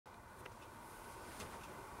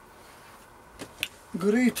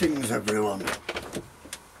Greetings everyone,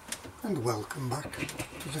 and welcome back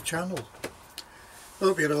to the channel.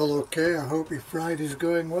 Hope you're all okay. I hope your Friday's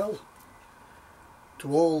going well.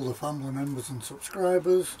 To all the family members and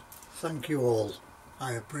subscribers, thank you all.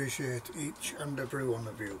 I appreciate each and every one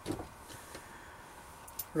of you.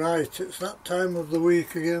 Right, it's that time of the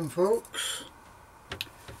week again, folks,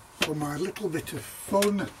 for my little bit of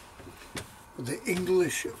fun with the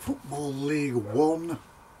English Football League 1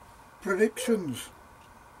 predictions.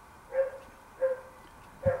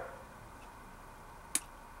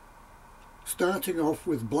 Starting off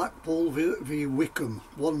with Blackpool v Wycombe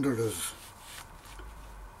Wanderers.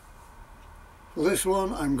 For this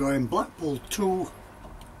one I'm going Blackpool 2,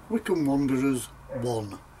 Wycombe Wanderers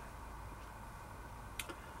 1.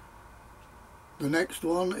 The next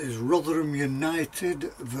one is Rotherham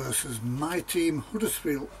United versus my team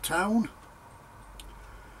Huddersfield Town.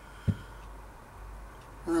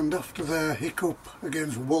 And after their hiccup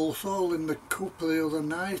against Walsall in the Cup the other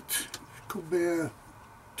night, it could be a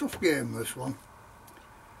tough game, this one.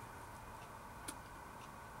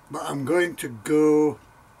 But I'm going to go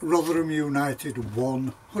Rotherham United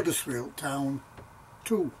 1, Huddersfield Town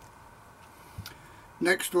 2.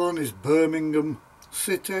 Next one is Birmingham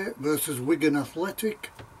City versus Wigan Athletic.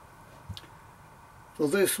 For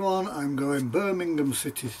this one I'm going Birmingham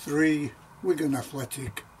City 3, Wigan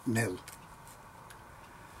Athletic 0.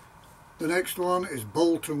 The next one is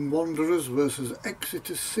Bolton Wanderers versus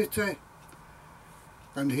Exeter City.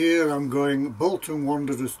 And here I'm going Bolton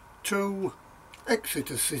Wanderers 2,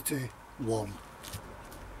 Exeter City 1.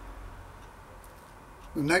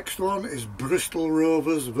 The next one is Bristol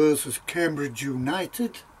Rovers versus Cambridge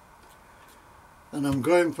United. And I'm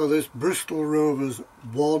going for this Bristol Rovers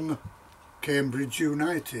 1, Cambridge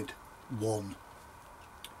United 1.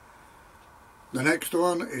 The next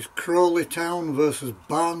one is Crawley Town versus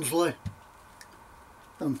Barnsley.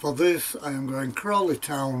 And for this I am going Crawley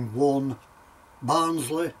Town 1,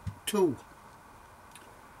 Barnsley 2.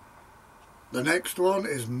 The next one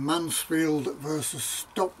is Mansfield versus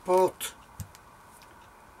Stockport.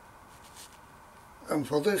 And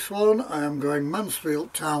for this one I am going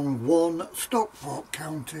Mansfield Town 1, Stockport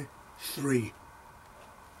County 3.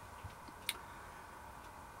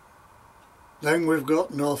 Then we've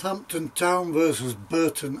got Northampton Town versus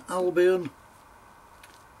Burton Albion.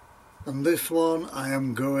 And this one I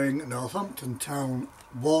am going Northampton Town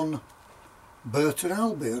 1, Burton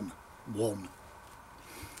Albion 1.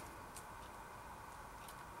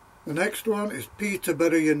 The next one is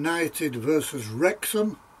Peterborough United versus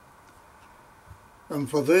Wrexham. And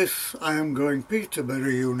for this I am going Peterborough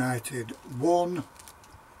United 1,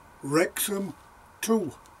 Wrexham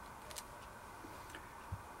 2.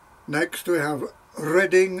 Next we have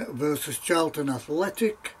Reading versus Charlton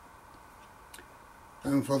Athletic.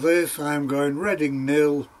 And for this I am going Reading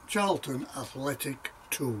 0, Charlton Athletic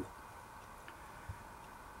 2.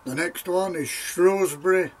 The next one is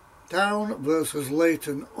Shrewsbury Town versus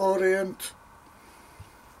Leyton Orient.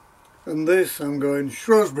 And this I'm going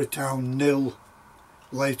Shrewsbury Town 0,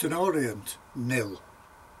 Leyton Orient 0.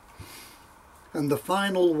 And the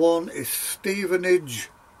final one is Stevenage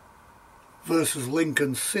versus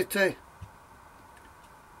Lincoln City.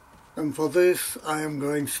 And for this I am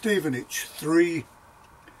going Stevenage 3,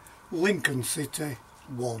 Lincoln City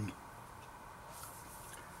 1.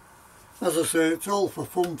 As I say, it's all for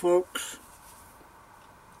fun, folks.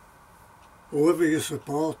 Whoever you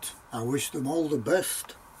support, I wish them all the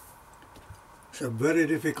best. It's a very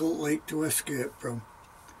difficult league to escape from.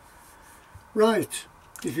 Right,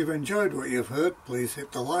 if you've enjoyed what you've heard, please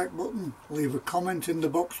hit the like button, leave a comment in the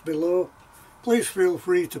box below. Please feel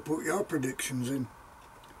free to put your predictions in.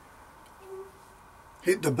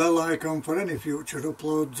 Hit the bell icon for any future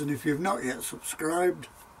uploads, and if you've not yet subscribed,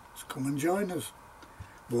 just come and join us.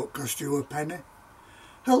 Won't cost you a penny,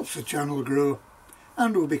 helps the channel grow,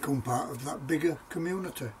 and will become part of that bigger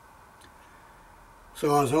community.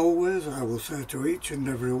 So as always, I will say to each and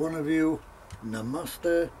every one of you,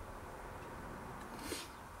 Namaste.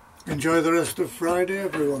 Enjoy the rest of Friday,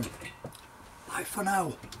 everyone. Bye for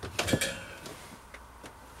now.